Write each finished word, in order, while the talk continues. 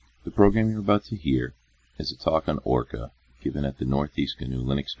The program you're about to hear is a talk on Orca given at the Northeast GNU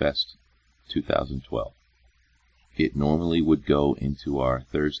Linux Fest 2012. It normally would go into our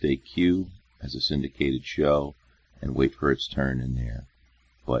Thursday queue as a syndicated show and wait for its turn in there.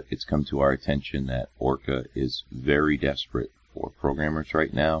 But it's come to our attention that Orca is very desperate for programmers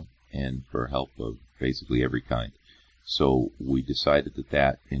right now and for help of basically every kind. So we decided that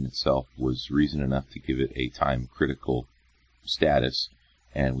that in itself was reason enough to give it a time-critical status,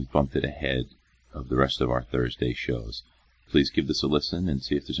 and we bumped it ahead of the rest of our Thursday shows. Please give this a listen and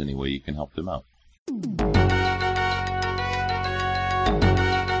see if there's any way you can help them out.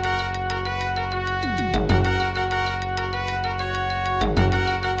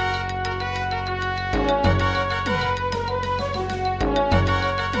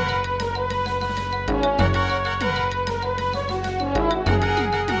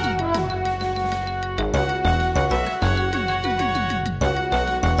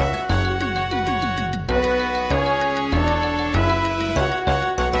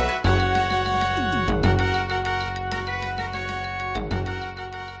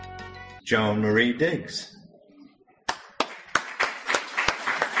 Joanmarie Diggs.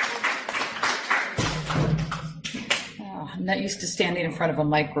 I'm not used to standing in front of a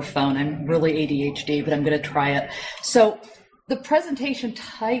microphone. I'm really ADHD, but I'm going to try it. So the presentation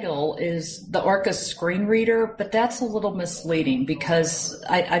title is the Orca Screen Reader, but that's a little misleading because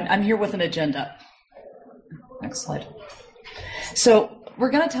I'm here with an agenda. Next slide. So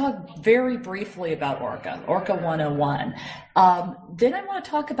we're going to talk very briefly about Orca 101. Then I want to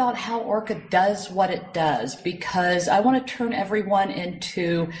talk about how Orca does what it does, because I want to turn everyone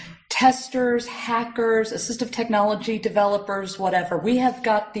into testers, hackers, assistive technology developers, whatever. We have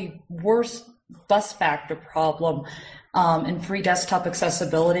got the worst bus factor problem in free desktop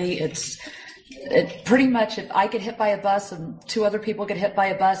accessibility. It pretty much, if I get hit by a bus and two other people get hit by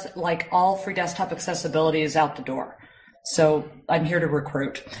a bus, like all free desktop accessibility is out the door. So I'm here to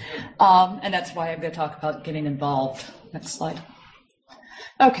recruit. And that's why I'm going to talk about getting involved. Next slide.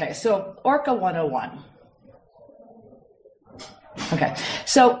 Okay, so Orca 101. Okay,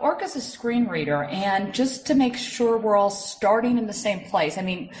 so Orca's a screen reader, and just to make sure we're all starting in the same place, I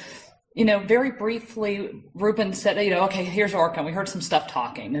mean, very briefly, Ruben said, okay, here's Orca, and we heard some stuff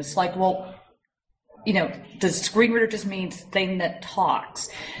talking. It's like, well, does screen reader just mean thing that talks?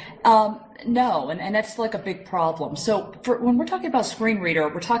 No, and that's like a big problem. So when we're talking about screen reader,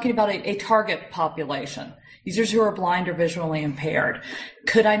 we're talking about a target population, users who are blind or visually impaired.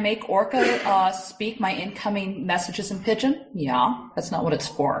 Could I make Orca speak my incoming messages in Pidgin? Yeah, that's not what it's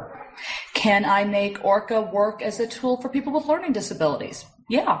for. Can I make Orca work as a tool for people with learning disabilities?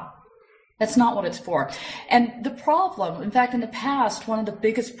 Yeah. That's not what it's for. And the problem, in fact, in the past, one of the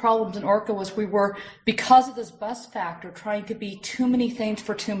biggest problems in Orca was we were, because of this bus factor, trying to be too many things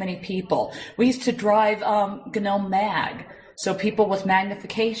for too many people. We used to drive GNOME Mag, so people with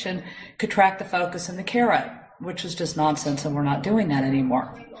magnification could track the focus and the caret, which is just nonsense, and we're not doing that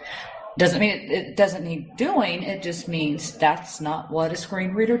anymore. Doesn't mean it doesn't need doing, it just means that's not what a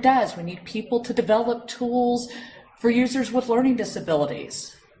screen reader does. We need people to develop tools for users with learning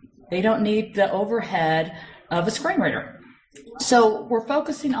disabilities. They don't need the overhead of a screen reader. So we're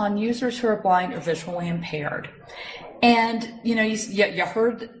focusing on users who are blind or visually impaired. And, you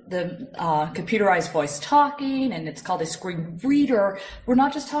heard the computerized voice talking, and it's called a screen reader. We're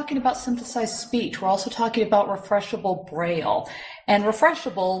not just talking about synthesized speech. We're also talking about refreshable Braille. And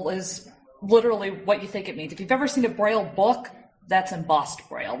refreshable is literally what you think it means. If you've ever seen a Braille book, that's embossed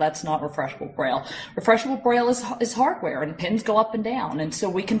Braille. That's not refreshable Braille. Refreshable Braille is hardware, and pins go up and down. And so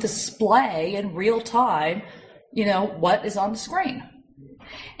we can display in real time, what is on the screen.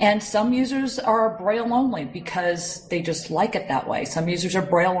 And some users are Braille only because they just like it that way. Some users are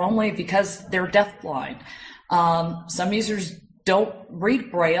Braille only because they're deafblind. Some users don't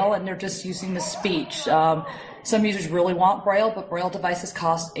read Braille and they're just using the speech. Some users really want Braille, but Braille devices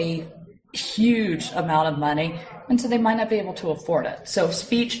cost a huge amount of money, and so they might not be able to afford it. So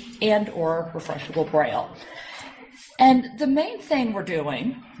speech and or refreshable Braille. And the main thing we're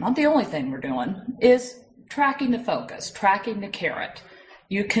doing, not the only thing we're doing, is tracking the focus, tracking the caret.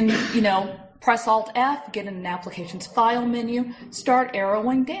 You can, press Alt-F, get in an application's file menu, start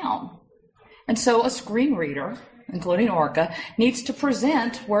arrowing down. And so a screen reader, including Orca, needs to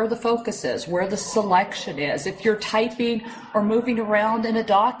present where the focus is, where the selection is. If you're typing or moving around in a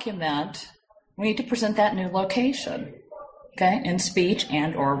document, we need to present that new location, okay, in speech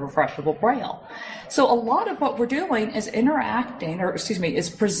and or refreshable Braille. So a lot of what we're doing is is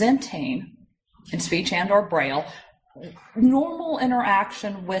presenting in speech and or Braille normal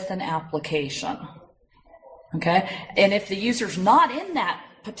interaction with an application, okay? And if the user's not in that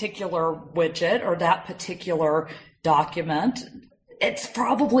particular widget or that particular document, it's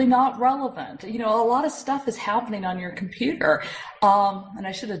probably not relevant. A lot of stuff is happening on your computer. And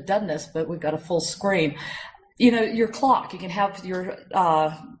I should have done this, but we've got a full screen. Your clock, you can have your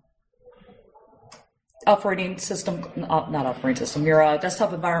your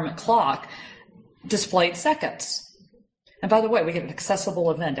desktop environment clock displayed seconds. And by the way, we get an accessible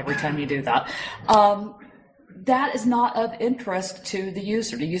event every time you do that. That is not of interest to the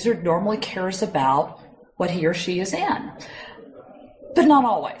user. The user normally cares about what he or she is in, but not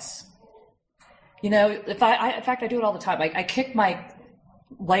always. In fact, I do it all the time. I kick my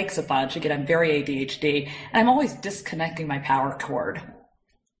legs a bunch. Again, I'm very ADHD, and I'm always disconnecting my power cord.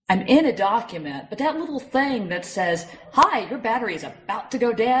 I'm in a document, but that little thing that says, "Hi, your battery is about to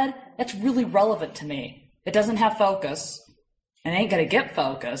go dead," that's really relevant to me. It doesn't have focus. It ain't going to get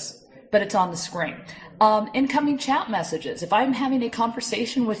focus, but it's on the screen. Incoming chat messages. If I'm having a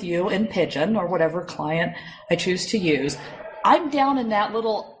conversation with you in Pigeon or whatever client I choose to use, I'm down in that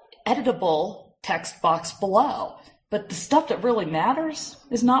little editable text box below. But the stuff that really matters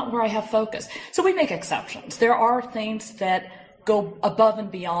is not where I have focus. So we make exceptions. There are things that go above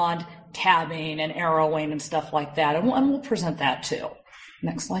and beyond tabbing and arrowing and stuff like that, and we'll present that too.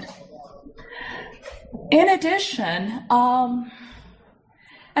 Next slide. In addition, I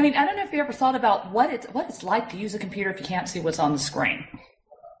don't know if you ever thought about what it's like to use a computer if you can't see what's on the screen.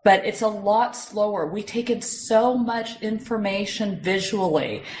 But it's a lot slower. We take in so much information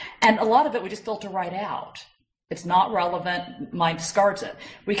visually, and a lot of it we just filter right out. It's not relevant, mind discards it.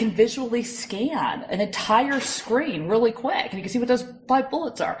 We can visually scan an entire screen really quick, and you can see what those 5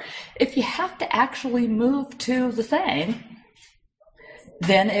 bullets are. If you have to actually move to the thing,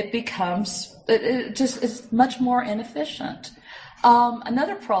 then it becomes, it's much more inefficient.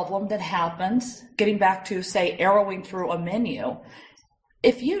 Another problem that happens, getting back to, say, arrowing through a menu,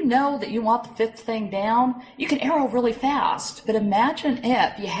 if you know that you want the 5th thing down, you can arrow really fast. But imagine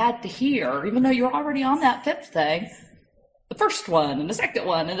if you had to hear, even though you're already on that 5th thing, the first one and the second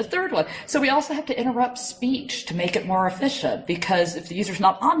one and the third one. So we also have to interrupt speech to make it more efficient, because if the user's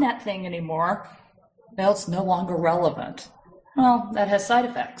not on that thing anymore, well, it's no longer relevant. Well, that has side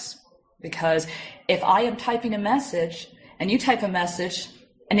effects, because if I am typing a message and you type a message,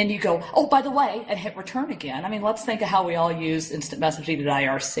 and then you go, "Oh, by the way," and hit return again. Let's think of how we all use instant messaging at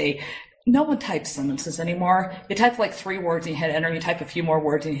IRC. No one types sentences anymore. You type like 3 words and you hit enter. You type a few more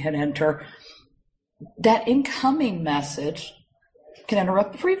words and you hit enter. That incoming message can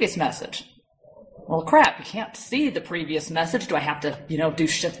interrupt the previous message. Well, crap, you can't see the previous message. Do I have to, do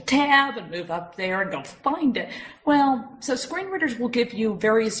Shift Tab and move up there and go find it? Well, so screen readers will give you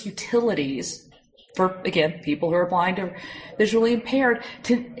various utilities for, again, people who are blind or visually impaired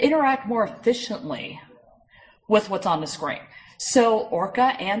to interact more efficiently with what's on the screen. So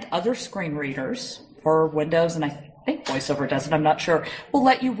Orca and other screen readers for Windows, and I think VoiceOver does it, I'm not sure, will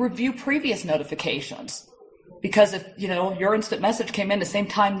let you review previous notifications. Because if, your instant message came in the same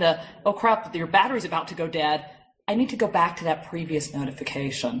time oh crap, your battery's about to go dead, I need to go back to that previous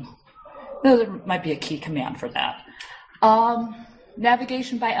notification. There might be a key command for that.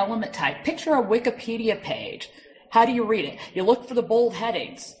 Navigation by element type. Picture a Wikipedia page. How do you read it? You look for the bold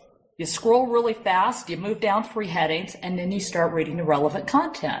headings. You scroll really fast, you move down 3 headings, and then you start reading the relevant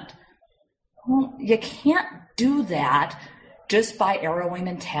content. Well, you can't do that just by arrowing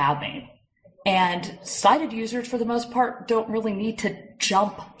and tabbing. And sighted users, for the most part, don't really need to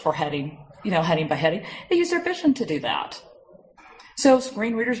jump for heading by heading. They use their vision to do that. So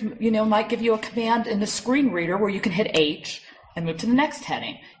screen readers, might give you a command in the screen reader where you can hit H and move to the next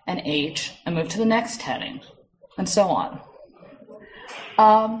heading, and H and move to the next heading, and so on.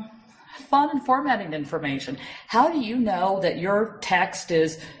 Font and formatting information. How do you know that your text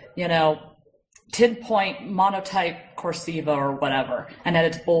is, 10-point monotype cursiva or whatever, and that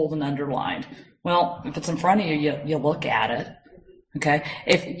it's bold and underlined? Well, if it's in front of you, you look at it. Okay,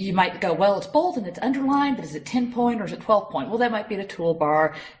 if you might go, well, it's bold and it's underlined, but is it 10-point or is it 12-point? Well, that might be in a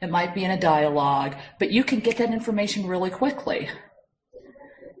toolbar, it might be in a dialogue, but you can get that information really quickly.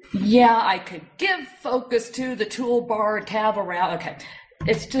 Yeah, I could give focus to the toolbar, tab around, okay.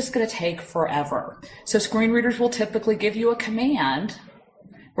 It's just going to take forever. So screen readers will typically give you a command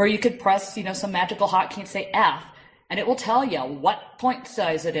where you could press, some magical hotkey and say F, and it will tell you what point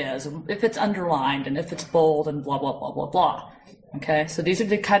size it is, if it's underlined, and if it's bold, and blah, blah, blah, blah, blah. Okay, so these are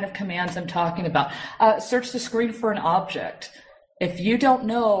the kind of commands I'm talking about. Search the screen for an object. If you don't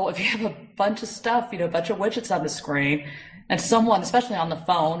know, if you have a bunch of stuff, a bunch of widgets on the screen, and someone, especially on the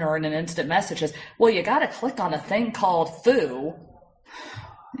phone or in an instant message, says, well, you got to click on a thing called foo.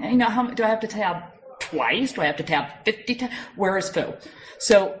 How do I have to tab twice? Do I have to tap 50 times? Where is foo?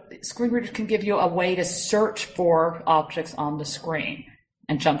 So screen readers can give you a way to search for objects on the screen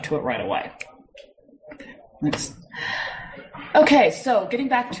and jump to it right away. Next. Okay, so getting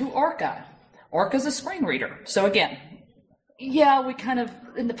back to Orca. Orca's a screen reader. So again, yeah, we kind of,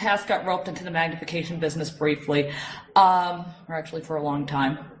 in the past, got roped into the magnification business briefly, or actually for a long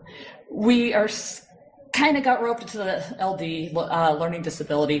time. We are kind of got roped into the LD, learning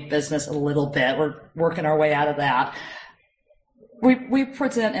disability business a little bit. We're working our way out of that. We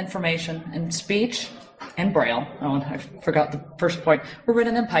present information in speech and Braille. Oh, I forgot the first point. We're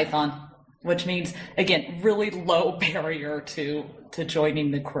written in Python, which means, again, really low barrier to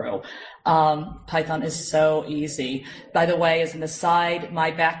joining the crew. Python is so easy. By the way, as an aside,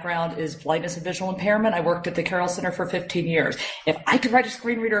 my background is blindness and visual impairment. I worked at the Carroll Center for 15 years. If I could write a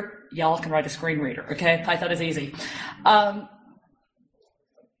screen reader, y'all can write a screen reader, okay? Python is easy. So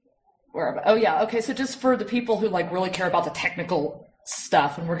just for the people who like really care about the technical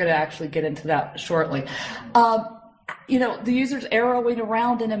stuff, and we're going to actually get into that shortly. The user's arrowing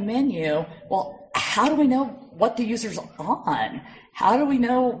around in a menu. Well, how do we know what the user's on? How do we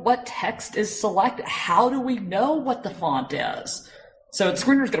know what text is selected? How do we know what the font is? So the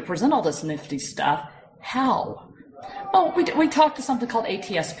screen reader's going to present all this nifty stuff. How? Well, we talked to something called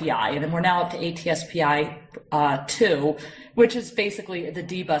ATSPI, and then we're now up to ATSPI 2, which is basically the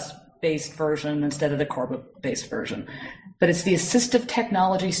DBus-based version instead of the Corba-based version. But it's the Assistive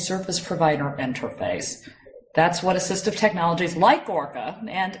Technology Service Provider Interface. That's what assistive technologies like Orca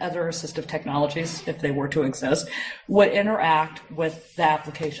and other assistive technologies, if they were to exist, would interact with the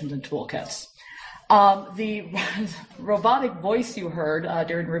applications and toolkits. The robotic voice you heard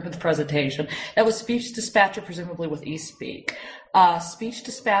during Ruben's presentation, that was speech dispatcher, presumably with eSpeak. Speech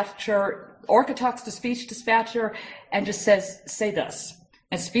dispatcher, Orca talks to speech dispatcher and just says, say this.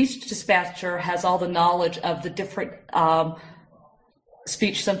 And speech dispatcher has all the knowledge of the different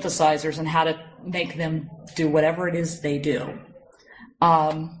speech synthesizers and how to make them do whatever it is they do.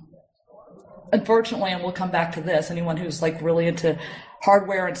 Unfortunately, and we'll come back to this, anyone who's like really into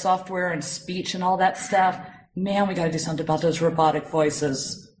hardware and software and speech and all that stuff, man, we got to do something about those robotic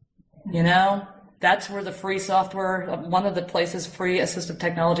voices. That's where the free software, one of the places free assistive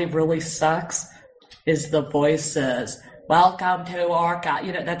technology really sucks, is the voices. Welcome to Orca.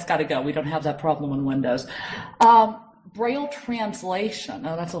 That's got to go. We don't have that problem in Windows. Braille translation.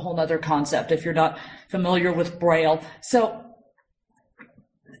 Now, that's a whole other concept if you're not familiar with Braille. So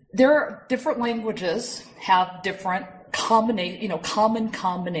there are different languages have different common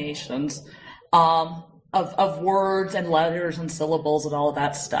combinations of words and letters and syllables and all of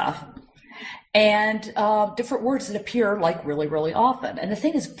that stuff. And different words that appear like really, really often. And the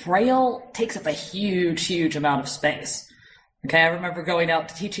thing is, Braille takes up a huge, huge amount of space. Okay, I remember going out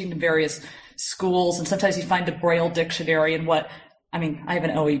to teaching in various schools, and sometimes you find the Braille dictionary and I have an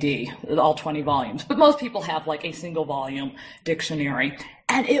OED, all 20 volumes, but most people have like a single volume dictionary.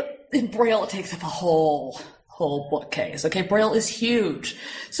 And in Braille, it takes up a whole bookcase. Okay, Braille is huge.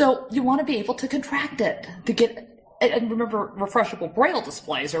 So you want to be able to contract it to get, and remember, refreshable Braille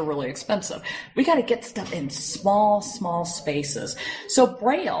displays are really expensive. We got to get stuff in small spaces. So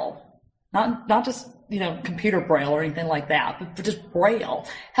Braille, not just computer Braille or anything like that, but just Braille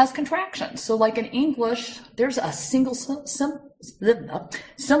has contractions. So like in English, there's a single symbol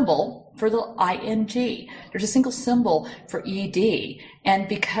for the ing. There's a single symbol for ed. And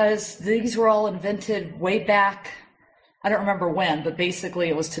because these were all invented way back, I don't remember when, but basically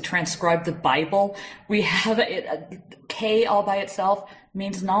it was to transcribe the Bible. We have K all by itself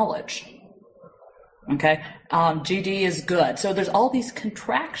means knowledge. Okay, GD is good. So there's all these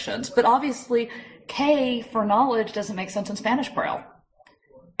contractions, but obviously K for knowledge doesn't make sense in Spanish Braille.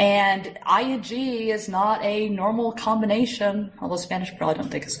 And ing is not a normal combination, although Spanish Braille I don't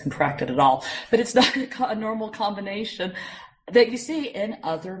think is contracted at all, but it's not a normal combination that you see in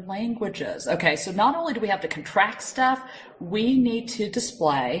other languages. Okay, so not only do we have to contract stuff, we need to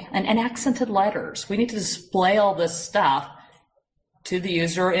display, and accented letters, we need to display all this stuff to the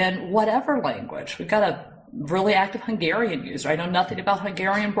user in whatever language. We've got a really active Hungarian user. I know nothing about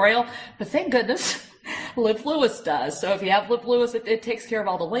Hungarian Braille, but thank goodness Liv Lewis does. So if you have Liv Lewis, it takes care of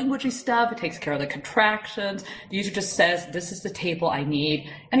all the languagey stuff. It takes care of the contractions. The user just says, this is the table I need.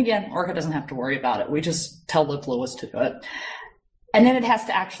 And again, Orca doesn't have to worry about it. We just tell Liv Lewis to do it. And then it has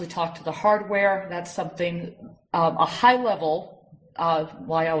to actually talk to the hardware. That's something, a high level,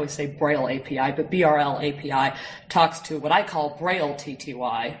 I always say Braille API, but BRL API talks to what I call Braille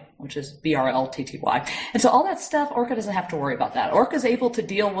TTY, which is BRL TTY. And so all that stuff, Orca doesn't have to worry about that. Orca is able to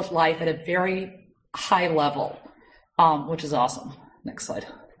deal with life at a very high level, which is awesome. Next slide.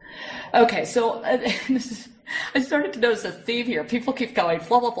 Okay, so I started to notice a theme here. People keep going,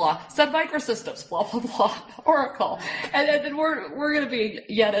 blah, blah, blah, Sun Microsystems, blah, blah, blah, Oracle. And then we're going to be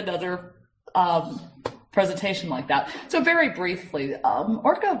yet another presentation like that. So very briefly,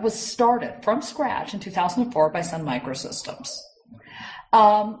 Orca was started from scratch in 2004 by Sun Microsystems.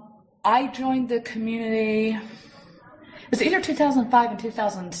 I joined the community, it was either 2005 and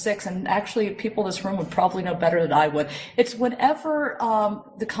 2006, and actually people in this room would probably know better than I would. It's whenever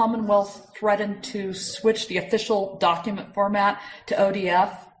the Commonwealth threatened to switch the official document format to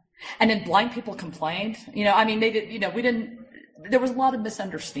ODF, and then blind people complained. I mean, they did, we didn't, there was a lot of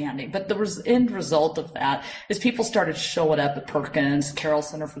misunderstanding, but the end result of that is people started showing up at Perkins, Carroll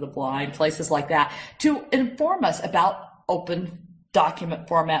Center for the Blind, places like that, to inform us about open document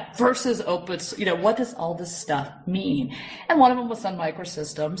format versus open, what does all this stuff mean? And one of them was Sun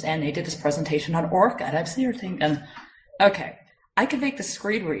Microsystems, and they did this presentation on Orca, and I'm sitting here thinking, okay, I can make the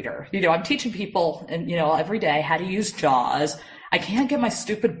screen reader. I'm teaching people, and every day how to use JAWS. I can't get my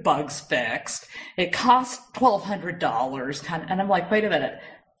stupid bugs fixed. It costs $1,200, and I'm like, wait a minute.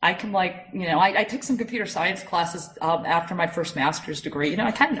 I can I took some computer science classes after my first master's degree.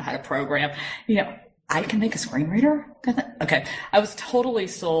 I kind of know how to program. I can make a screen reader? Okay. I was totally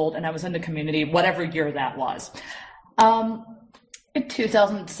sold, and I was in the community, whatever year that was. In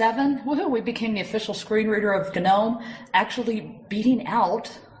 2007, we became the official screen reader of GNOME, actually beating out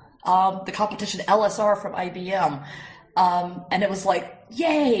the competition LSR from IBM. And it was like,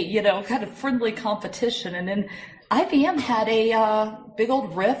 yay, kind of friendly competition. And then IBM had a big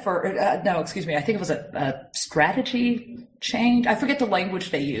old riff, I think it was a strategy change. I forget the language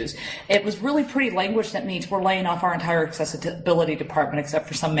they used. It was really pretty language that means we're laying off our entire accessibility department except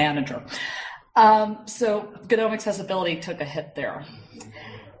for some manager. So GNOME accessibility took a hit there.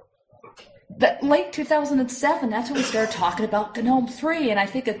 But late 2007, that's when we started talking about GNOME 3, and I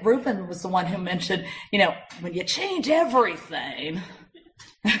think that Ruben was the one who mentioned, when you change everything,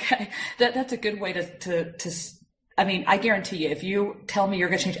 okay, that's a good way to I mean, I guarantee you, if you tell me you're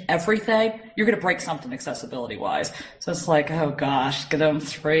going to change everything, you're going to break something accessibility-wise. So it's like, oh gosh, GNOME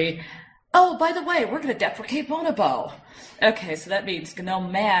 3. Oh, by the way, we're going to deprecate Bonobo. Okay, so that means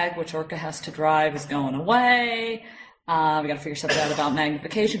GNOME Mag, which Orca has to drive, is going away. We got to figure something out about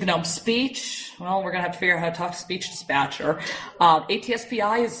magnification. GNOME Speech, well, we're going to have to figure out how to talk to Speech Dispatcher.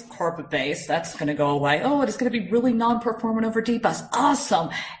 ATSPI is corporate-based. That's going to go away. Oh, it is going to be really non-performant over dbus. Awesome.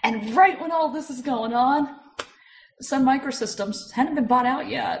 And right when all this is going on, Sun Microsystems hadn't been bought out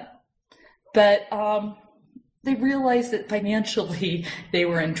yet, but they realized that financially they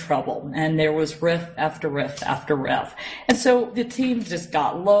were in trouble, and there was riff after riff after riff. And so the teams just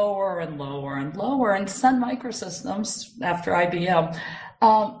got lower and lower and lower, and Sun Microsystems, after IBM,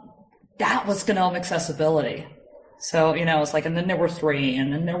 that was GNOME accessibility. So, it's like, and then there were 3,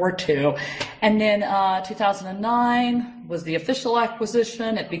 and then there were 2. And then 2009 was the official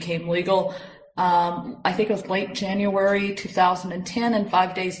acquisition. It became legal. I think it was late January 2010, and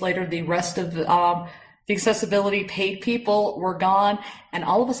 5 days later, the rest of the accessibility paid people were gone, and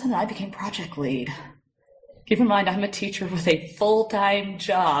all of a sudden I became project lead. Keep in mind, I'm a teacher with a full-time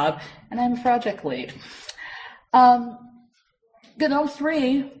job, and I'm a project lead. GNOME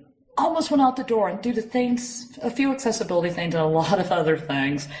 3 almost went out the door, and due to things, a few accessibility things and a lot of other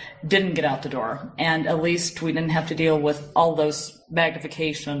things, didn't get out the door. And at least we didn't have to deal with all those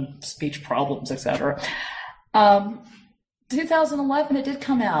magnification, speech problems, etc. 2011, it did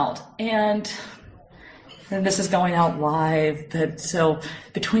come out, and this is going out live, but so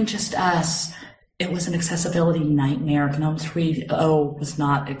between just us, it was an accessibility nightmare. GNOME 3.0 was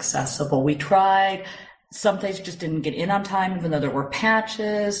not accessible. We tried. Some things just didn't get in on time, even though there were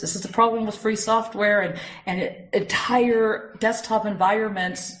patches. This is the problem with free software, and entire desktop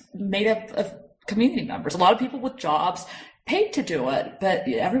environments made up of community members. A lot of people with jobs paid to do it, but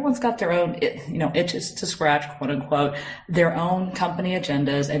everyone's got their own, itches to scratch, quote unquote, their own company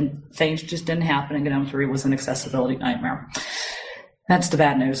agendas, and things just didn't happen, and GNOME 3 was an accessibility nightmare. That's the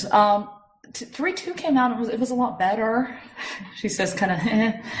bad news. 3.2 came out, and it was a lot better. She says kind of,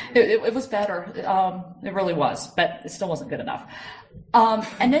 it was better. It really was, but it still wasn't good enough.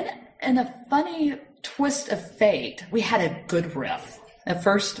 And then in a funny twist of fate, we had a good riff. At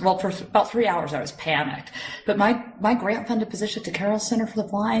first, for about 3 hours, I was panicked. But my grant-funded position at the Carroll Center for the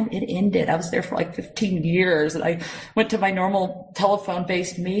Blind, it ended. I was there for like 15 years, and I went to my normal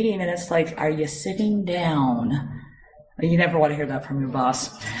telephone-based meeting, and it's like, are you sitting down? You never want to hear that from your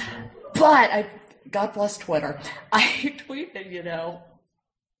boss. But God bless Twitter. I tweeted,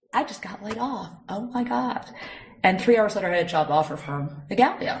 I just got laid off. Oh my God. And 3 hours later, I had a job offer from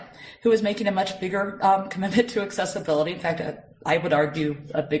Igalia, who was making a much bigger commitment to accessibility. In fact, I would argue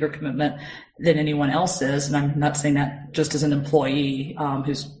a bigger commitment than anyone else is. And I'm not saying that just as an employee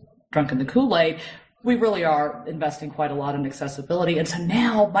who's drunk in the Kool-Aid. We really are investing quite a lot in accessibility. And so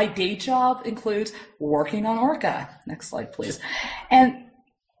now my day job includes working on Orca. Next slide, please. And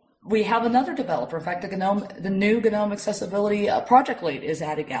we have another developer. In fact, the new GNOME accessibility project lead is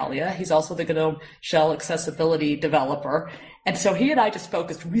at Igalia. He's also the GNOME Shell accessibility developer. And so he and I just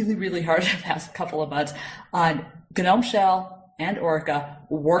focused really, really hard the past couple of months on GNOME Shell and Orca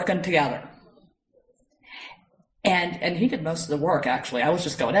working together. And he did most of the work, actually. I was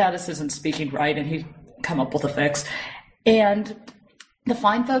just going, this isn't speaking right, and he'd come up with a fix. And the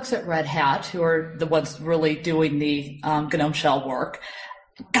fine folks at Red Hat, who are the ones really doing the GNOME Shell work,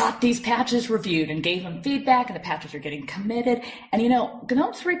 got these patches reviewed and gave them feedback, and the patches are getting committed. And, GNOME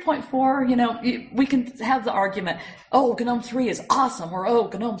 3.4, we can have the argument, oh, GNOME 3 is awesome, or, oh,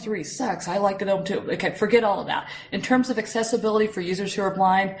 GNOME 3 sucks, I like GNOME 2. Okay, forget all of that. In terms of accessibility for users who are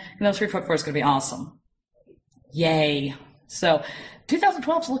blind, GNOME 3.4 is going to be awesome. Yay. So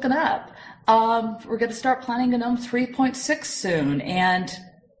 2012 is looking up. We're going to start planning GNOME 3.6 soon, and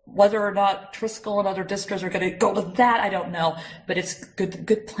whether or not Triskel and other distros are going to go to that, I don't know, but it's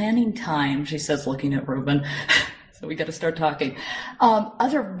good planning time, she says, looking at Ruben. So we got to start talking.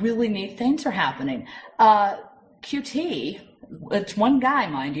 Other really neat things are happening. Qt, it's one guy,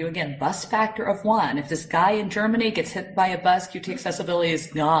 mind you, again, bus factor of 1. If this guy in Germany gets hit by a bus, Qt accessibility is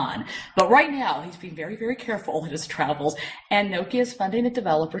gone. But right now, he's being very, very careful in his travels, and Nokia is funding a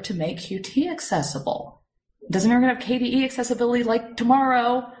developer to make Qt accessible. Doesn't mean we're going to have KDE accessibility like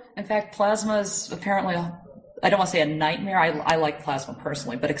tomorrow. In fact, Plasma is apparently, I don't want to say a nightmare. I like Plasma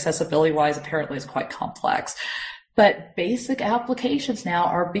personally, but accessibility-wise, apparently is quite complex. But basic applications now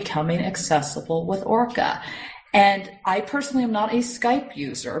are becoming accessible with Orca. And I personally am not a Skype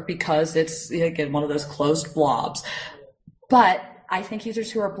user because it's, again, one of those closed blobs. But I think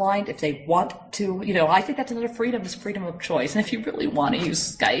users who are blind, if they want to, I think that's another freedom, is freedom of choice. And if you really want to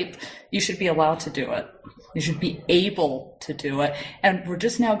use Skype, you should be allowed to do it. You should be able to do it. And we're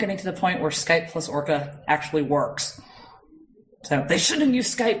just now getting to the point where Skype plus Orca actually works. So they shouldn't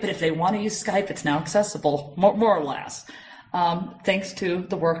use Skype, but if they want to use Skype, it's now accessible, more or less. Thanks to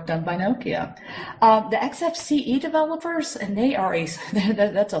the work done by Nokia. The XFCE developers, and they are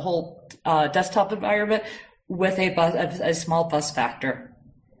that's a whole desktop environment with a small bus factor.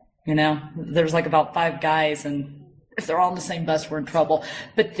 There's like about 5 guys, and if they're all on the same bus, we're in trouble.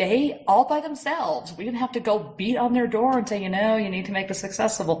 But they, all by themselves, we didn't have to go beat on their door and say, you need to make this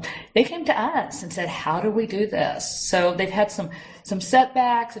accessible. They came to us and said, how do we do this? So they've had some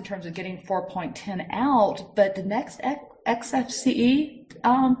setbacks in terms of getting 4.10 out, but the next XFCE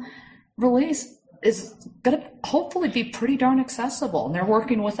release is going to hopefully be pretty darn accessible, and they're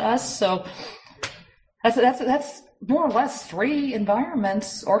working with us. So that's more or less 3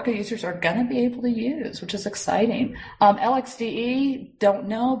 environments Orca users are going to be able to use, which is exciting. LXDE, don't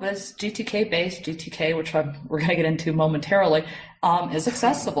know, but it's GTK based. GTK, which we're going to get into momentarily, is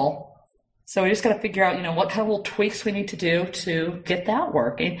accessible. So we just got to figure out, what kind of little tweaks we need to do to get that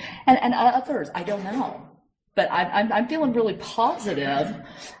working, and others, I don't know. But I'm feeling really positive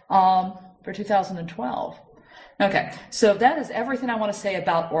for 2012. Okay, so that is everything I want to say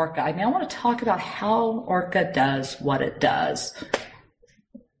about Orca. I want to talk about how Orca does what it does.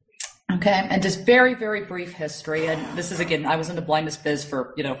 Okay, and just very, very brief history. And this is, again, I was in the blindness biz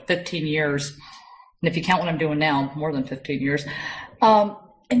for 15 years, and if you count what I'm doing now, more than 15 years.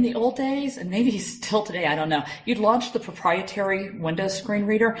 In the old days, and maybe still today, I don't know, you'd launch the proprietary Windows screen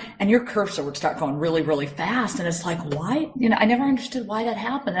reader and your cursor would start going really, really fast. And it's like, why? I never understood why that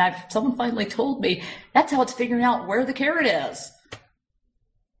happened. And someone finally told me that's how it's figuring out where the carrot is.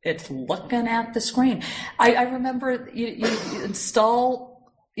 It's looking at the screen. I remember you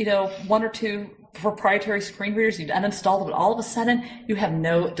install, 1 or 2 proprietary screen readers, you'd uninstall them, and all of a sudden you have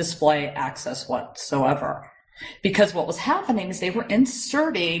no display access whatsoever. Because what was happening is they were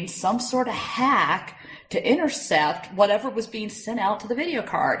inserting some sort of hack to intercept whatever was being sent out to the video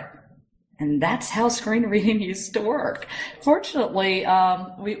card. And that's how screen reading used to work. Fortunately,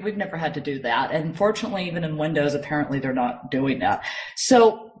 we've never had to do that. And fortunately, even in Windows, apparently they're not doing that.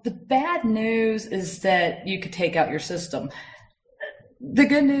 So the bad news is that you could take out your system. The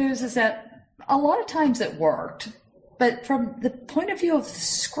good news is that a lot of times it worked. But from the point of view of the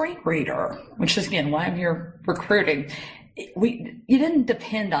screen reader, which is, again, why I'm here recruiting, you didn't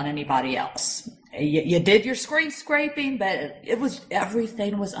depend on anybody else. You did your screen scraping, but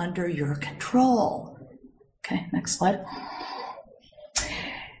everything was under your control. Okay, next slide.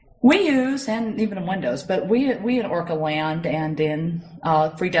 We use, and even in Windows, but we in Orca land and in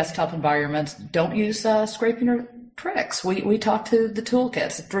free desktop environments don't use scraping or tricks. We talk to the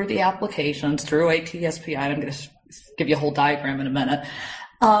toolkits through the applications, through ATSPI. I'm going to give you a whole diagram in a minute.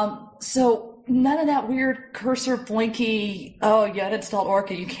 So none of that weird cursor blinky, oh, you uninstalled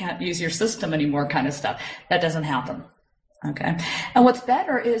Orca, you can't use your system anymore kind of stuff. That doesn't happen. Okay. And what's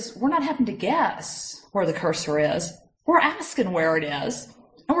better is we're not having to guess where the cursor is. We're asking where it is,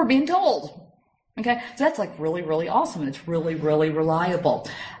 and we're being told. Okay. So that's like really, really awesome, and it's really, really reliable.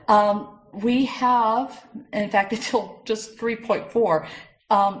 We have, in fact, until just 3.4,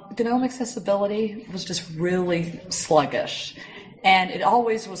 GNOME accessibility was just really sluggish. And it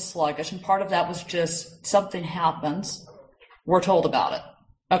always was sluggish, and part of that was just something happens, we're told about it.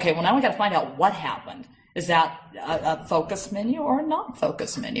 Okay, well now we got to find out what happened. Is that a focus menu or a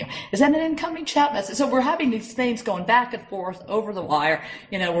non-focus menu? Is that an incoming chat message? So we're having these things going back and forth over the wire,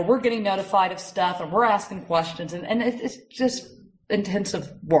 where we're getting notified of stuff and we're asking questions, and it's just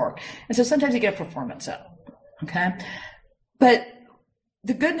intensive work. And so sometimes you get a performance hit, okay? But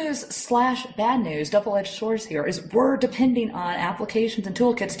the good news / bad news, double-edged swords here, is we're depending on applications and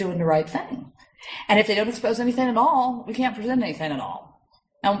toolkits doing the right thing. And if they don't expose anything at all, we can't present anything at all.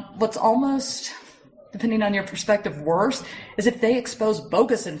 Now, what's almost, depending on your perspective, worse is if they expose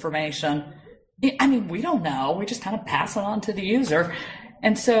bogus information. I mean, we don't know. We just kind of pass it on to the user.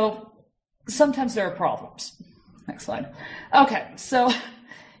 And so sometimes there are problems. Next slide. Okay, so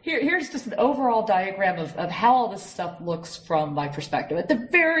here's just an overall diagram of how all this stuff looks from my perspective. At the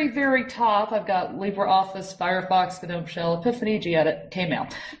very, very top, I've got LibreOffice, Firefox, GNOME Shell, Epiphany, gedit,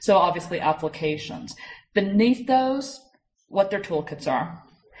 Kmail. So obviously applications. Beneath those, what their toolkits are.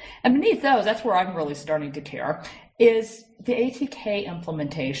 And beneath those, that's where I'm really starting to care, is the ATK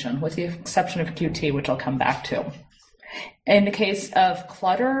implementation, with the exception of Qt, which I'll come back to. In the case of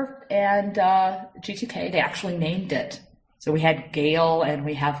Clutter and GTK, they actually named it. So we had Gale and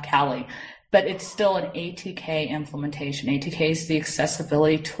we have Kali, but it's still an ATK implementation. ATK is the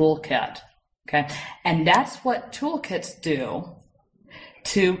accessibility toolkit, okay? And that's what toolkits do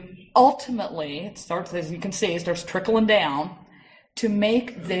to ultimately, it starts, as you can see, it starts trickling down to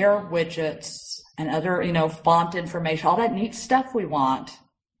make their widgets and other, font information, all that neat stuff we want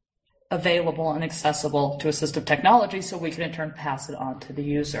available and accessible to assistive technology so we can in turn pass it on to the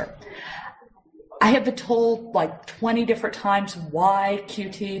user. I have been told like 20 different times why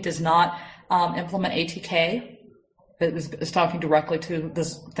Qt does not implement ATK. It's talking directly to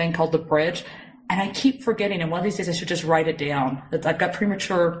this thing called the bridge. And I keep forgetting, and one of these days I should just write it down. I've got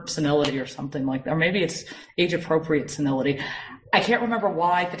premature senility or something like that, or maybe it's age-appropriate senility. I can't remember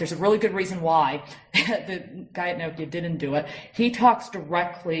why, but there's a really good reason why the guy at Nokia didn't do it. He talks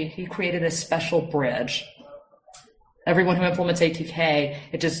directly, he created a special bridge. Everyone who implements ATK,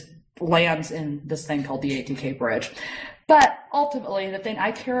 it just lands in this thing called the ATK bridge. But ultimately, the thing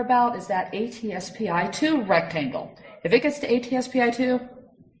I care about is that ATSPI2 rectangle. If it gets to ATSPI2,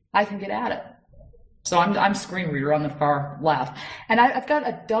 I can get at it. So I'm screen reader on the far left. And I've got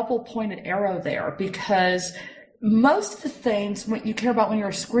a double pointed arrow there because most of the things what you care about when you're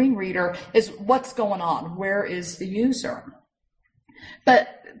a screen reader is what's going on. Where is the user? But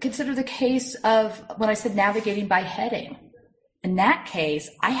consider the case of when I said navigating by heading. In that case,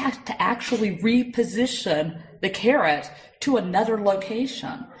 I have to actually reposition the caret to another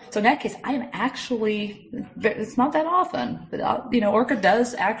location. So in that case, I am actually, it's not that often, but Orca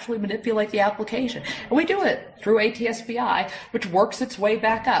does actually manipulate the application. And we do it through ATSPI, which works its way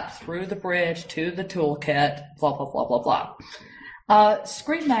back up through the bridge to the toolkit, blah, blah, blah, blah, blah.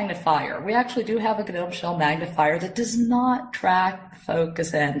 Screen magnifier. We actually do have a GNOME Shell magnifier that does not track,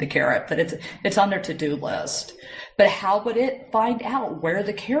 focus, and the caret, but it's on their to-do list. But how would it find out where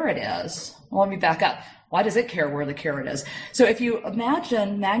the caret is? Well, let me back up. Why does it care where the caret is? So if you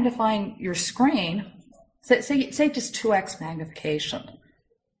imagine magnifying your screen, say just 2x magnification.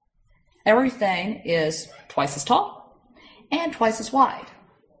 Everything is twice as tall and twice as wide.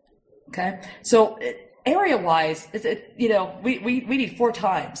 Okay? So area-wise, we need 4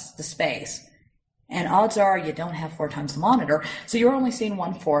 times the space. And odds are you don't have 4 times the monitor, so you're only seeing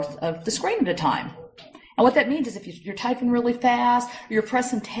 1/4 of the screen at a time. And what that means is if you're typing really fast, or you're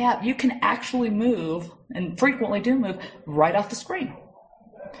pressing tab, you can actually move, and frequently do move, right off the screen.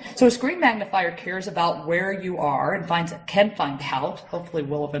 So a screen magnifier cares about where you are and can find out, hopefully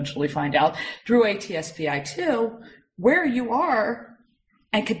will eventually find out, through ATSPI2, where you are,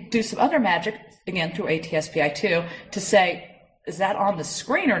 and could do some other magic, again, through ATSPI2, to say, is that on the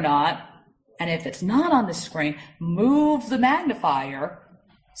screen or not? And if it's not on the screen, move the magnifier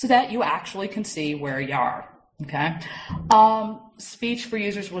so that you actually can see where you are, okay? speech for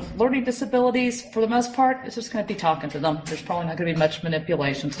users with learning disabilities, for the most part, it's just going to be talking to them. There's probably not going to be much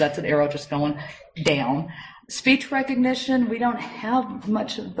manipulation, so that's an arrow just going down. Speech recognition, we don't have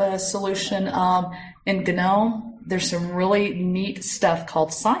much of a solution in GNOME. There's some really neat stuff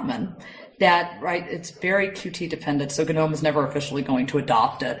called Simon that, right, it's very Qt dependent, so GNOME is never officially going to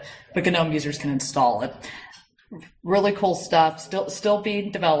adopt it, but GNOME users can install it. Really cool stuff, still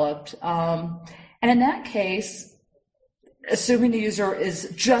being developed. And in that case, assuming the user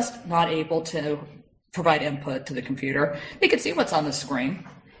is just not able to provide input to the computer, they can see what's on the screen.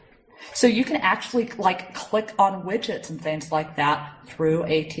 So you can actually click on widgets and things like that through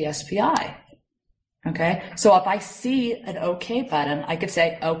ATSPI. Okay, so if I see an OK button, I could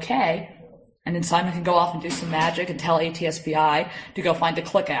say OK, and then Simon can go off and do some magic and tell ATSPI to go find the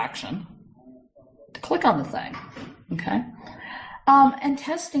click action to click on the thing. Okay, and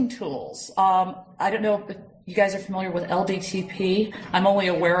testing tools. I don't know if you guys are familiar with LDTP. I'm only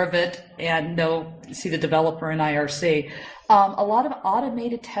aware of it and see the developer in IRC. A lot of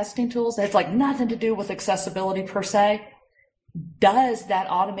automated testing tools that's like nothing to do with accessibility per se, does that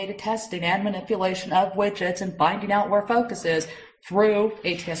automated testing and manipulation of widgets and finding out where focus is through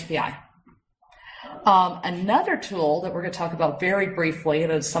ATSPI. Another tool that we're going to talk about very briefly,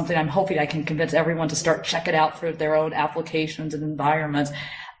 and it's something I'm hoping I can convince everyone to start check it out for their own applications and environments,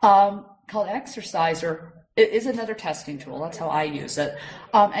 called Exerciser. It is another testing tool. That's how I use it.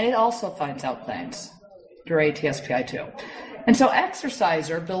 And it also finds out things through ATSPI too. And so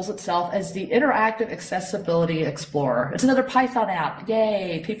Exerciser bills itself as the Interactive Accessibility Explorer. It's another Python app.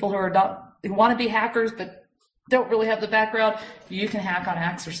 Yay! People who want to be hackers but don't really have the background, you can hack on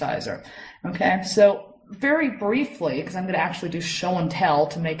Exerciser. Okay, so very briefly, because I'm going to actually do show and tell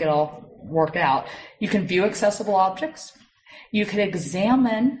to make it all work out, you can view accessible objects. You can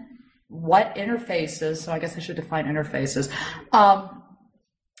examine what interfaces, so I guess I should define interfaces.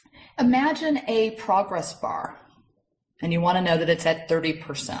 Imagine a progress bar, and you want to know that it's at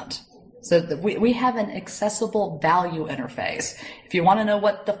 30%. So we have an accessible value interface. If you want to know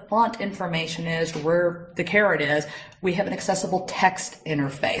what the font information is, where the caret is, we have an accessible text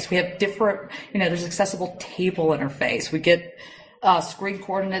interface. We have different, there's accessible table interface. We get screen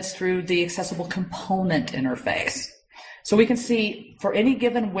coordinates through the accessible component interface. So we can see for any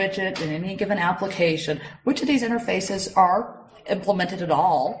given widget in any given application, which of these interfaces are implemented at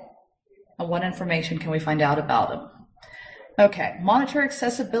all, and what information can we find out about them. Okay, monitor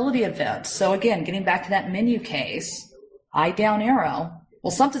accessibility events. So again, getting back to that menu case, eye down arrow. Well,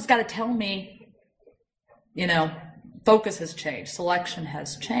 something's got to tell me, focus has changed, selection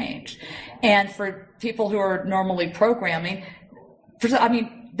has changed. And for people who are normally programming,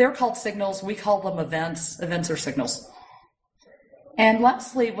 they're called signals. We call them events. Events are signals. And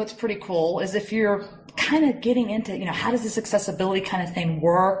lastly, what's pretty cool is if you're kind of getting into, how does this accessibility kind of thing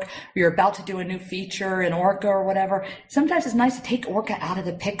work? You're about to do a new feature in Orca or whatever. Sometimes it's nice to take Orca out of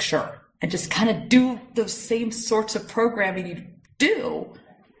the picture and just kind of do those same sorts of programming you do,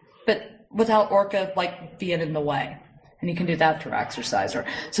 but without Orca being in the way. And you can do that through Exerciser.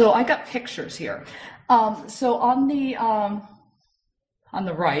 So I got pictures here. So on the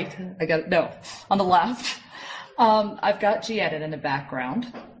right, on the left, I've got gedit in the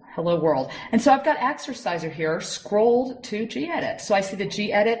background, hello world. And so I've got Exerciser here scrolled to gedit. So I see the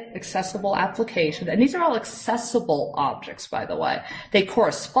gedit accessible application, and these are all accessible objects, by the way. They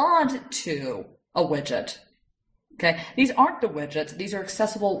correspond to a widget. Okay, these aren't the widgets, these are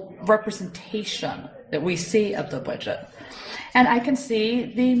accessible representation that we see of the widget. And I can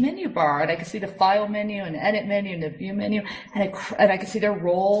see the menu bar, and I can see the file menu and edit menu and the view menu, and I can see their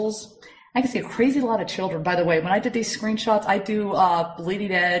roles. I can see a crazy lot of children. By the way, when I did these screenshots, I do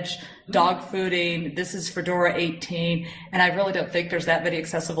bleeding edge, dog fooding. This is Fedora 18, and I really don't think there's that many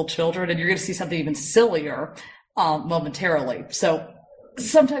accessible children, and you're going to see something even sillier momentarily. So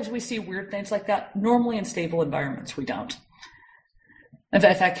sometimes we see weird things like that. Normally in stable environments, we don't. In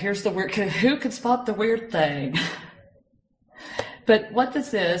fact, here's the weird, who can spot the weird thing? But what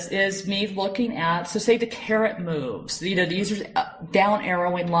this is me looking at, so say the caret moves, the user's down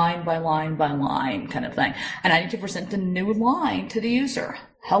arrowing line by line by line kind of thing. And I need to present a new line to the user.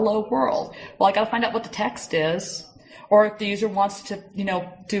 Hello world. Well, I got to find out what the text is. Or if the user wants to,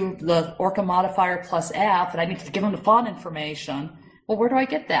 do the Orca modifier plus F, and I need to give them the font information. Well, where do I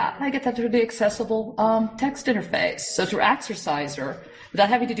get that? I get that through the accessible text interface. So through Exerciser, without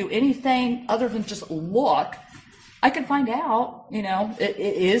having to do anything other than just look, I can find out, it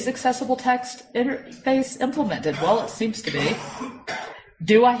is accessible text interface implemented. Well, it seems to be.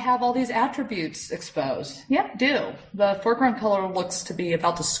 Do I have all these attributes exposed? Yeah, I do. The foreground color looks to be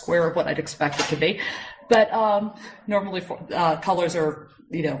about the square of what I'd expect it to be. But normally colors are,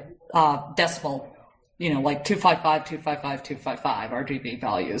 decimal, like 255, 255, 255 RGB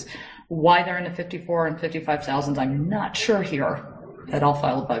values. Why they're in the 54 and 55 thousands, I'm not sure here. And I'll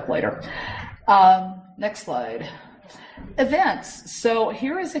file a bug later. Next slide. Events. So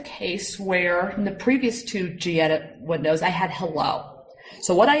here is a case where in the previous two gedit windows, I had hello.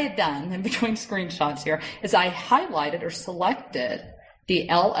 So what I had done in between screenshots here is I highlighted or selected the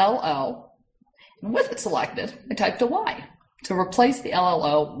LLO, and with it selected, I typed a Y to replace the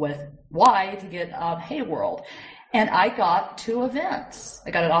LLO with Y to get Hey World. And I got two events.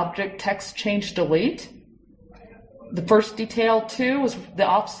 I got an object text change delete. The first detail 2 was the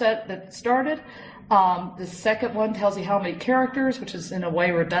offset that started. The second one tells you how many characters, which is in a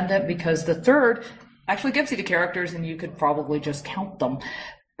way redundant because the third actually gives you the characters and you could probably just count them.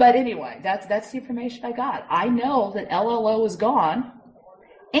 But anyway, that's the information I got. I know that LLO is gone,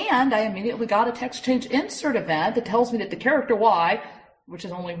 and I immediately got a text change insert event that tells me that the character Y, which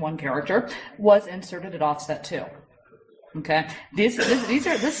is only one character, was inserted at offset 2. Okay, this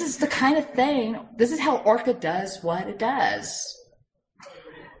is the kind of thing. This is how Orca does what it does.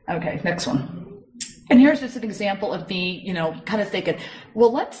 Okay, next one. And here's just an example of me, kind of thinking,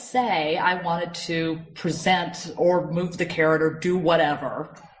 well, let's say I wanted to present or move the character, do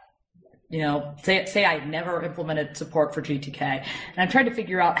whatever. Say I never implemented support for GTK, and I'm trying to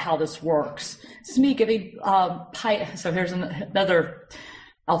figure out how this works. This is me giving so here's another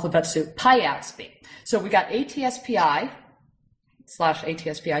alphabet soup, PyAtsby. So we got ATSPI /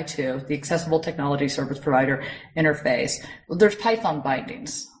 ATSPI2, the Accessible Technology Service Provider interface. Well, there's Python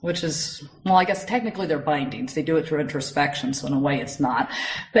bindings, which is, well, I guess technically they're bindings. They do it through introspection, so in a way it's not.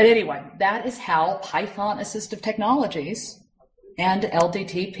 But anyway, that is how Python assistive technologies and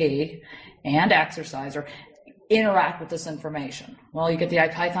LDTP and Exerciser interact with this information. Well, you get the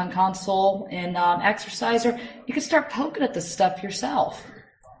IPython console in Exerciser. You can start poking at this stuff yourself.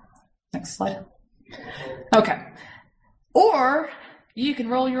 Next slide. Okay. Or you can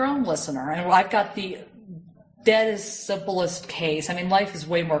roll your own listener. And I've got the deadest, simplest case. I mean, life is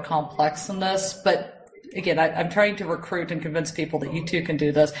way more complex than this. But again, I'm trying to recruit and convince people that you too can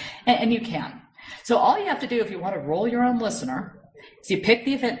do this. And you can. So all you have to do if you want to roll your own listener is you pick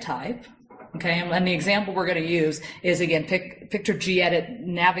the event type. Okay, and the example we're going to use is, again, picture gedit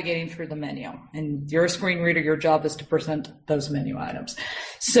navigating through the menu. And you're a screen reader, your job is to present those menu items.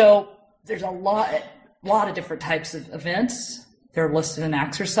 So there's a lot of different types of events. They're listed in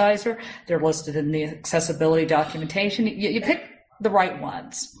Exerciser. They're listed in the accessibility documentation. You pick the right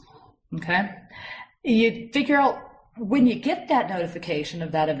ones, okay? You figure out when you get that notification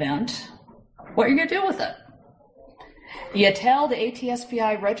of that event, what you're going to do with it. You tell the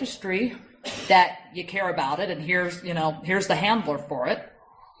ATSPI registry that you care about it, and here's the handler for it,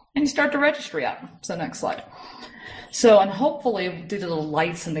 and you start the registry up. So next slide. So, and hopefully due to the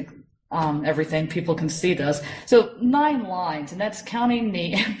lights and the everything, people can see this. So 9 lines, and that's counting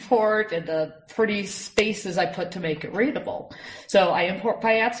the import and the pretty spaces I put to make it readable. So I import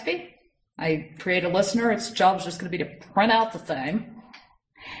PyAtsby, I create a listener, its job is just going to be to print out the thing,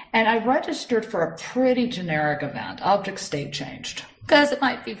 and I registered for a pretty generic event, object state changed, because it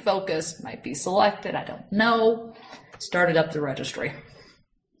might be focused, might be selected, I don't know. Started up the registry.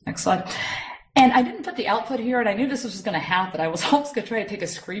 Next slide. And I didn't put the output here, and I knew this was going to happen. I was almost going to try to take a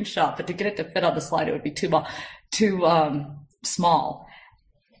screenshot, but to get it to fit on the slide, it would be too small.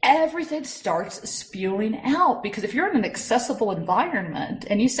 Everything starts spewing out, because if you're in an accessible environment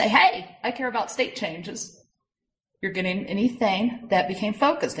and you say, hey, I care about state changes, you're getting anything that became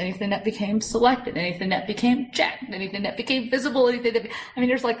focused, anything that became selected, anything that became checked, anything that became visible, anything that,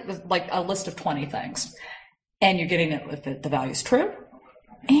 there's like a list of 20 things. And you're getting it if the value is true,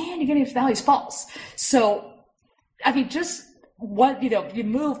 and you're getting if the value is false. So, just what, you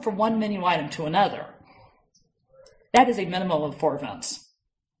move from one menu item to another. That is a minimum of 4 events.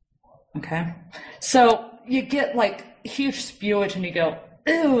 Okay? So you get huge spewage and you go,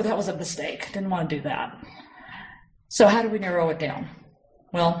 ooh, that was a mistake. Didn't want to do that. So how do we narrow it down?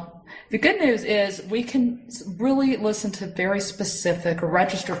 Well, the good news is we can really listen to very specific, or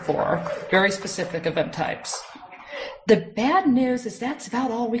register for very specific event types. The bad news is that's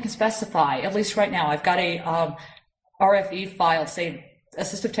about all we can specify, at least right now. I've got a RFE file saying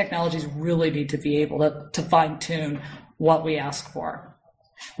assistive technologies really need to be able to fine-tune what we ask for.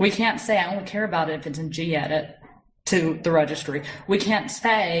 We can't say, I only care about it if it's in gedit to the registry. We can't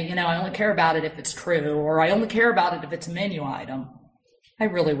say, I only care about it if it's true, or I only care about it if it's a menu item. I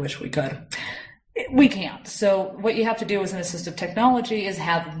really wish we could. We can't. So what you have to do as an assistive technology is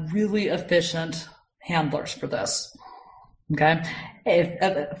have really efficient handlers for this. Okay?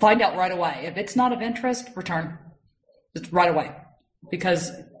 Find out right away. If it's not of interest, return. Just right away.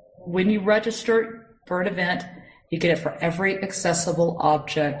 Because when you register for an event, you get it for every accessible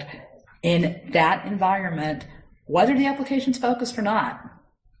object in that environment, whether the application's focused or not.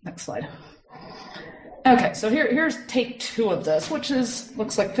 Next slide. Okay, so here's take 2 of this, which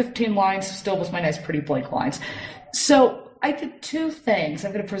looks like 15 lines, still with my nice pretty blank lines. So I did 2 things.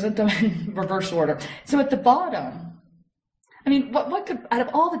 I'm going to present them in reverse order. So at the bottom, I mean, what could, out of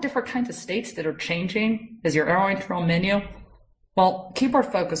all the different kinds of states that are changing as you're arrowing through a menu, well, keyboard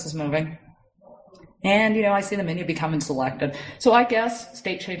focus is moving. And, I see the menu becoming selected. So I guess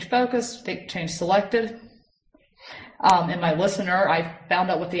state change focus, state change selected. In my listener, I found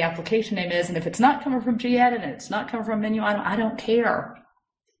out what the application name is, and if it's not coming from gedit and it's not coming from a menu item, I don't care.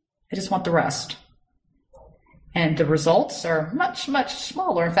 I just want the rest. And the results are much, much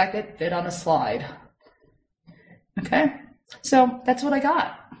smaller. In fact, it fit on a slide. Okay, so that's what I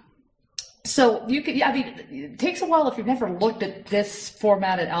got. So it takes a while if you've never looked at this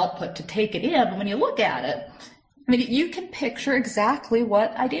formatted output to take it in, but when you look at it, you can picture exactly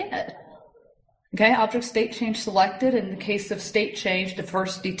what I did. Okay, object state change selected. In the case of state change, the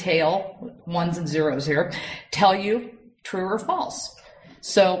first detail, 1s and 0s here, tell you true or false.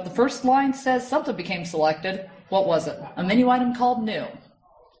 So the first line says something became selected. What was it? A menu item called new.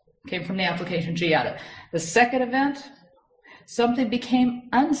 Came from the application gedit. The second event, something became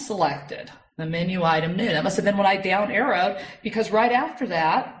unselected. The menu item new. That must have been when I down arrowed, because right after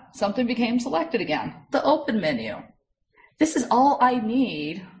that, something became selected again. The open menu. This is all I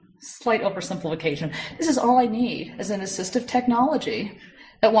need. Slight oversimplification. This is all I need as an assistive technology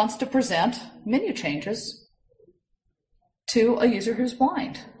that wants to present menu changes to a user who's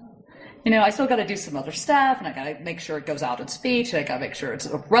blind. I still got to do some other stuff, and I got to make sure it goes out in speech, and I got to make sure it's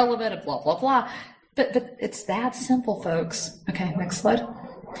relevant, and blah, blah, blah. But it's that simple, folks. Okay, next slide.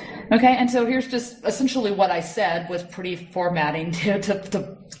 Okay, and so here's just essentially what I said with pretty formatting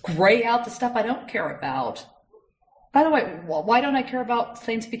to gray out the stuff I don't care about. By the way, why don't I care about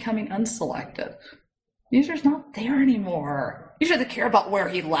things becoming unselected? The user's not there anymore. You shouldn't care about where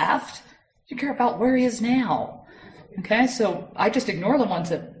he left. You care about where he is now. Okay, so I just ignore the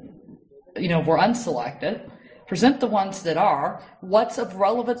ones that, were unselected, present the ones that are. What's of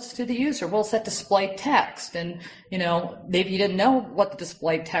relevance to the user? Well, it's that displayed text. And, maybe you didn't know what the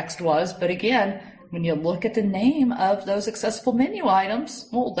displayed text was, but again, when you look at the name of those accessible menu items,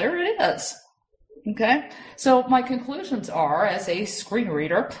 well, there it is. Okay, so my conclusions are, as a screen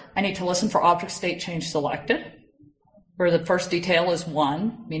reader, I need to listen for object state change selected, where the first detail is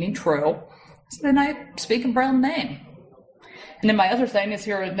 1, meaning true. So then I speak in Braille name. And then my other thing is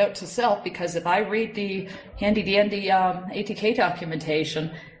here a note to self, because if I read the handy-dandy ATK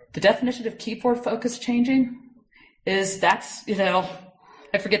documentation, the definition of keyboard focus changing is I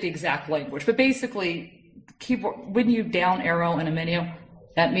forget the exact language, but basically, keyboard, when you down arrow in a menu,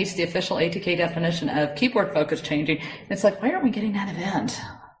 that meets the official ATK definition of keyboard focus changing. And it's like, why aren't we getting that event?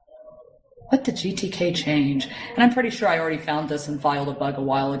 What did GTK change? And I'm pretty sure I already found this and filed a bug a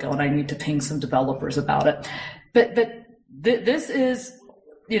while ago, and I need to ping some developers about it. But this is,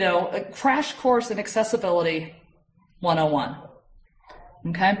 a crash course in accessibility 101.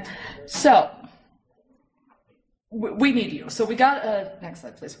 Okay? So we need you. So we got next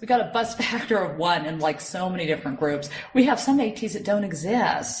slide, please. We got a buzz factor of 1 in so many different groups. We have some ATs that don't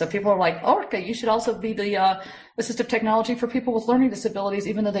exist. So people are like, Orca, you should also be the assistive technology for people with learning disabilities,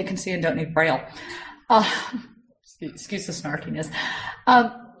 even though they can see and don't need Braille. Excuse the snarkiness.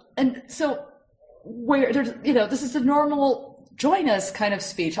 And so where there's, this is the normal join us kind of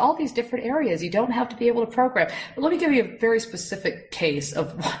speech, all these different areas. You don't have to be able to program. But let me give you a very specific case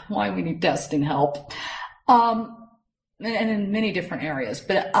of why we need testing help. And in many different areas,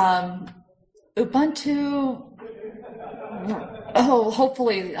 but Ubuntu,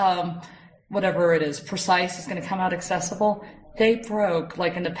 hopefully, whatever it is, Precise is going to come out accessible. They broke,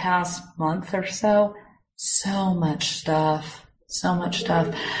 in the past month or so much stuff.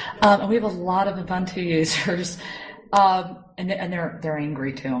 And we have a lot of Ubuntu users, and they're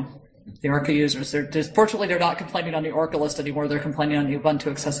angry too. The Orca users, fortunately, they're not complaining on the Orca list anymore. They're complaining on the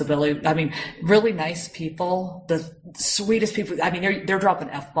Ubuntu accessibility. Really nice people, the sweetest people. They're dropping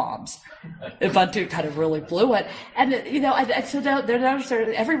F-bombs. Ubuntu kind of really blew it. And, so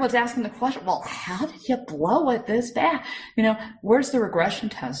everyone's asking the question, well, how did you blow it this bad? Where's the regression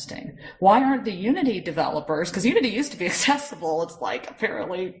testing? Why aren't the Unity developers, because Unity used to be accessible. It's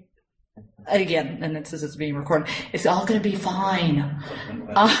apparently, again, and this is being recorded, it's all going to be fine.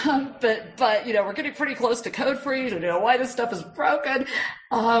 But we're getting pretty close to code freeze. We know why this stuff is broken.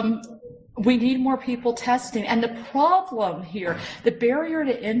 We need more people testing. And the problem here, the barrier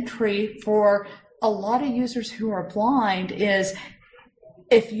to entry for a lot of users who are blind is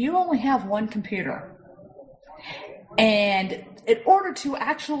if you only have one computer, and in order to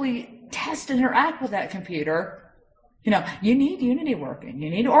actually test and interact with that computer, you need Unity working, you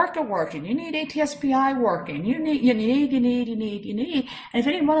need Orca working, you need ATSPI working, you need. And if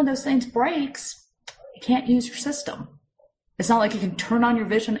any one of those things breaks, you can't use your system. It's not like you can turn on your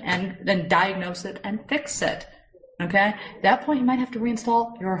vision and then diagnose it and fix it. Okay? At that point, you might have to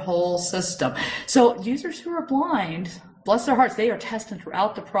reinstall your whole system. So users who are blind, bless their hearts, they are testing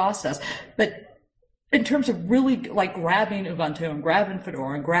throughout the process. But in terms of really like grabbing Ubuntu and grabbing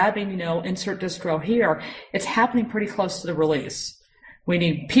Fedora and grabbing, insert distro here, it's happening pretty close to the release. We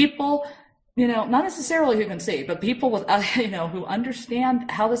need people, not necessarily who can see, but people with, who understand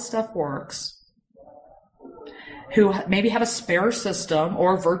how this stuff works, who maybe have a spare system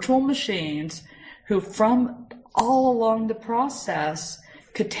or virtual machines, who from all along the process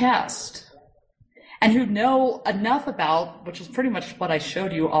could test. And who know enough about, which is pretty much what I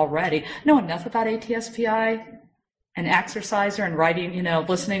showed you already, know enough about ATSPI and Exerciser and writing,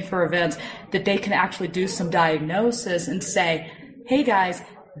 listening for events, that they can actually do some diagnosis and say, hey guys,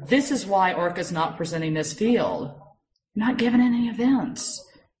 this is why Orca's not presenting this field. Not giving any events.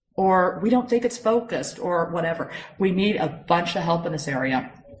 Or we don't think it's focused or whatever. We need a bunch of help in this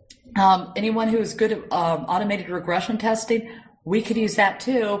area. Anyone who's good at automated regression testing, we could use that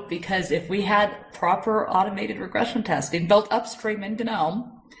too, because if we had proper automated regression testing built upstream in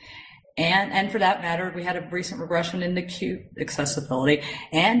GNOME, and for that matter, we had a recent regression in the Qt accessibility,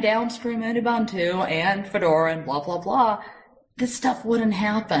 and downstream in Ubuntu, and Fedora, and blah, blah, blah, this stuff wouldn't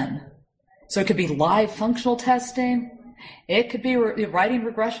happen. So it could be live functional testing, it could be writing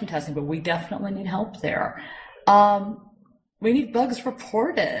regression testing, but we definitely need help there. We need bugs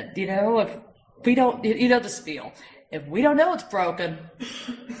reported, if we don't, the spiel. If we don't know it's broken,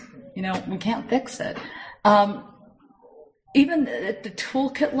 we can't fix it. Even at the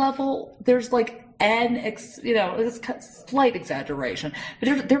toolkit level, there's like it's slight exaggeration,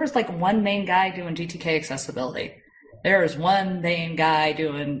 but there was like one main guy doing GTK accessibility. There is one main guy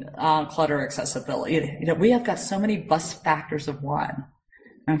doing clutter accessibility. We have got so many bus factors of one.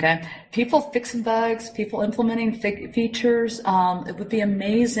 Okay, people fixing bugs, people implementing features. It would be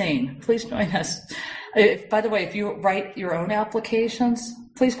amazing. Please join us. By the way, if you write your own applications,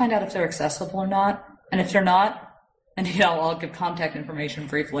 please find out if they're accessible or not. And if they're not, and I'll give contact information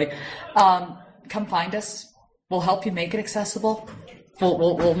briefly. Come find us. We'll help you make it accessible.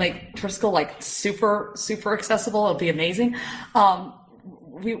 We'll make Triskel like super accessible. It'll be amazing.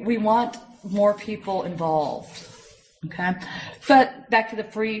 We want more people involved. Okay, but back to the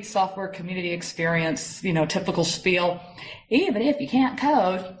free software community experience. Typical spiel. Even if you can't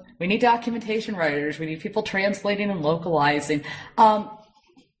code, we need documentation writers. We need people translating and localizing.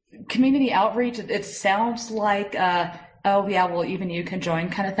 Community outreach, it sounds like, even you can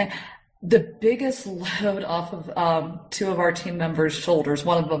join kind of thing. The biggest load off of two of our team members' shoulders,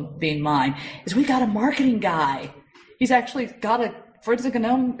 one of them being mine, is we got a marketing guy. He's actually got a Forensic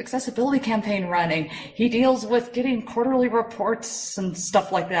GNOME accessibility campaign running. He deals with getting quarterly reports and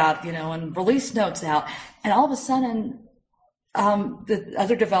stuff like that, and release notes out. And all of a sudden, the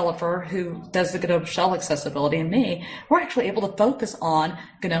other developer who does the GNOME shell accessibility and me, we're actually able to focus on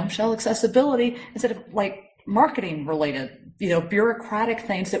GNOME shell accessibility instead of like marketing related, bureaucratic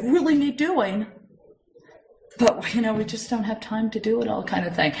things that really need doing. But, we just don't have time to do it all kind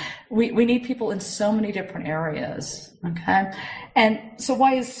of thing. We need people in so many different areas, okay? And so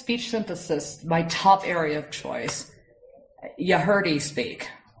why is speech synthesis my top area of choice? You heard eSpeak,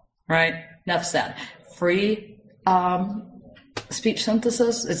 right? Enough said. Free speech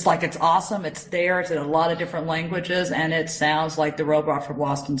synthesis, it's awesome. It's there. It's in a lot of different languages, and it sounds like the robot from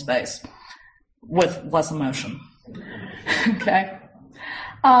Lost in Space with less emotion, okay?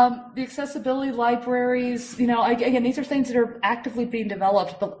 The accessibility libraries, again, these are things that are actively being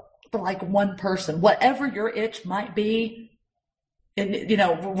developed, but like one person, whatever your itch might be, and,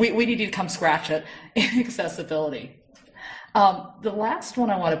 we need you to come scratch it in accessibility. The last one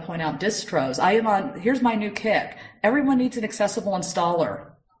I want to point out, distros. Here's my new kick. Everyone needs an accessible installer.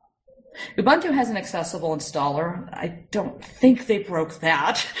 Ubuntu has an accessible installer. I don't think they broke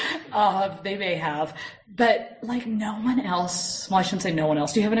that. They may have. But like no one else, well, I shouldn't say no one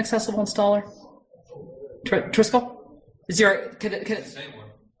else. Do you have an accessible installer? Triskel? Is your, It's the same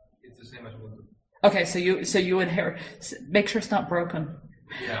one. It's the same as Ubuntu. Okay, so you inherit, make sure it's not broken.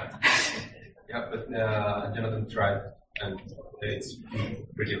 Yeah. Yeah, but Jonathan tried, and it's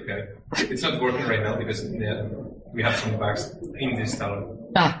pretty okay. It's not working right now because we have some bugs in the installer.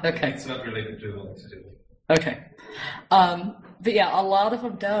 Okay. It's not related to electricity. Okay. But yeah, a lot of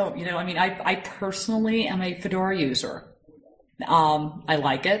them don't. I personally am a Fedora user. I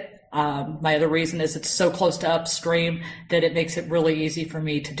like it. My other reason is it's so close to upstream that it makes it really easy for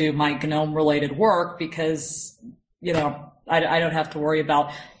me to do my GNOME-related work because, I don't have to worry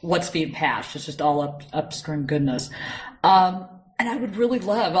about what's being patched. It's just all upstream goodness. And I would really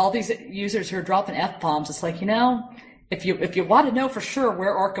love all these users who are dropping F-bombs. It's like, if you want to know for sure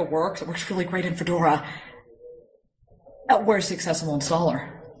where Orca works, it works really great in Fedora. Where's the accessible installer?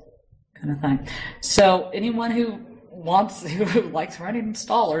 Kind of thing. So anyone who likes running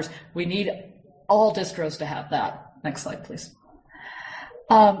installers, we need all distros to have that. Next slide, please.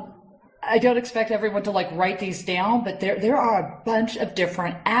 I don't expect everyone to write these down, but there are a bunch of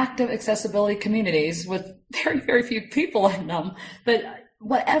different active accessibility communities with very, very few people in them. But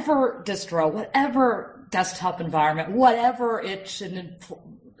whatever distro, whatever desktop environment, whatever itch and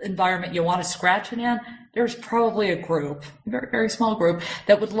environment you want to scratch it in, there's probably a group, a very, very small group,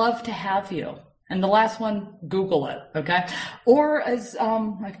 that would love to have you. And the last one, Google it, okay? Or as,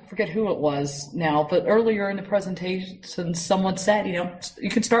 I forget who it was now, but earlier in the presentation, someone said, you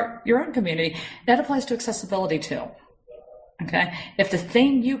can start your own community. That applies to accessibility too, okay? If the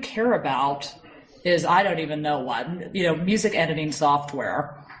thing you care about is, I don't even know what, music editing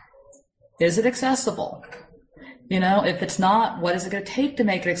software, is it accessible? If it's not, what is it going to take to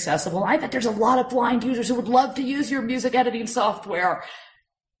make it accessible? I bet there's a lot of blind users who would love to use your music editing software.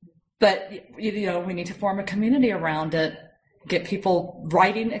 But, we need to form a community around it, get people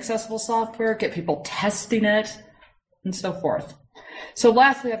writing accessible software, get people testing it, and so forth. So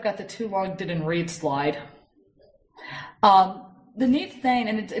lastly, I've got the too long didn't read slide. The neat thing,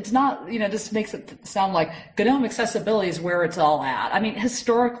 and it's not, this makes it sound like GNOME accessibility is where it's all at. I mean,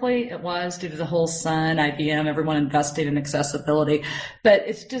 historically it was due to the whole Sun, IBM, everyone invested in accessibility. But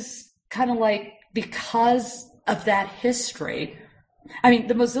it's just kind of like because of that history,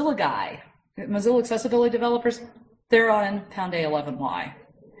 the Mozilla Mozilla accessibility developers, they're on Pound A11Y.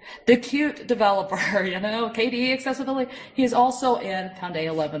 The Qt developer, KDE accessibility, he is also in Pound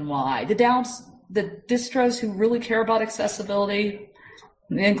A11Y. The distros who really care about accessibility,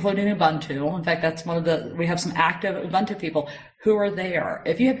 including Ubuntu. In fact, that's we have some active Ubuntu people who are there.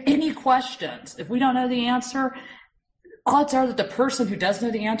 If you have any questions, if we don't know the answer, odds are that the person who does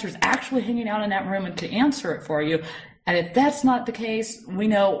know the answer is actually hanging out in that room and can answer it for you. And if that's not the case, we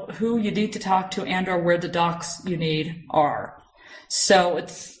know who you need to talk to and or where the docs you need are. So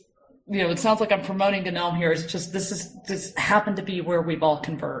it's, it sounds like I'm promoting GNOME here. It's just, this happened to be where we've all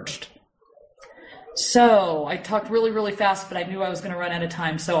converged. So I talked really, really fast, but I knew I was going to run out of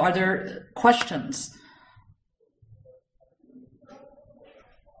time. So are there questions?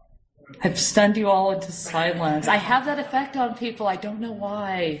 I've stunned you all into silence. I have that effect on people. I don't know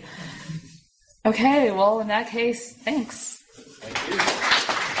why. Okay, well, in that case, thanks. Thank you.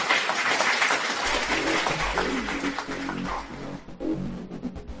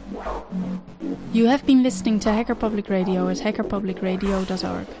 You have been listening to Hacker Public Radio at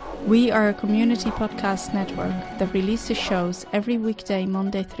hackerpublicradio.org. We are a community podcast network that releases shows every weekday,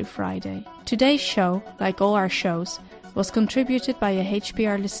 Monday through Friday. Today's show, like all our shows, was contributed by a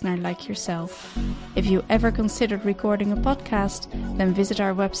HPR listener like yourself. If you ever considered recording a podcast, then visit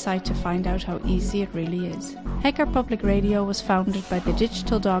our website to find out how easy it really is. Hacker Public Radio was founded by the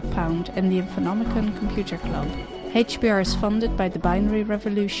Digital Dog Pound and the Infonomicon Computer Club. HPR is funded by the Binary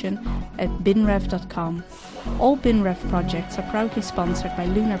Revolution at binrev.com. All BinRev projects are proudly sponsored by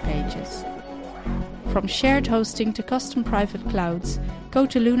Lunar Pages. From shared hosting to custom private clouds, go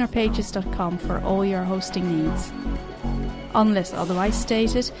to lunarpages.com for all your hosting needs. Unless otherwise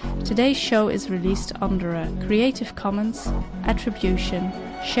stated, today's show is released under a Creative Commons Attribution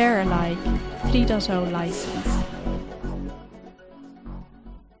Share Alike 3.0 license.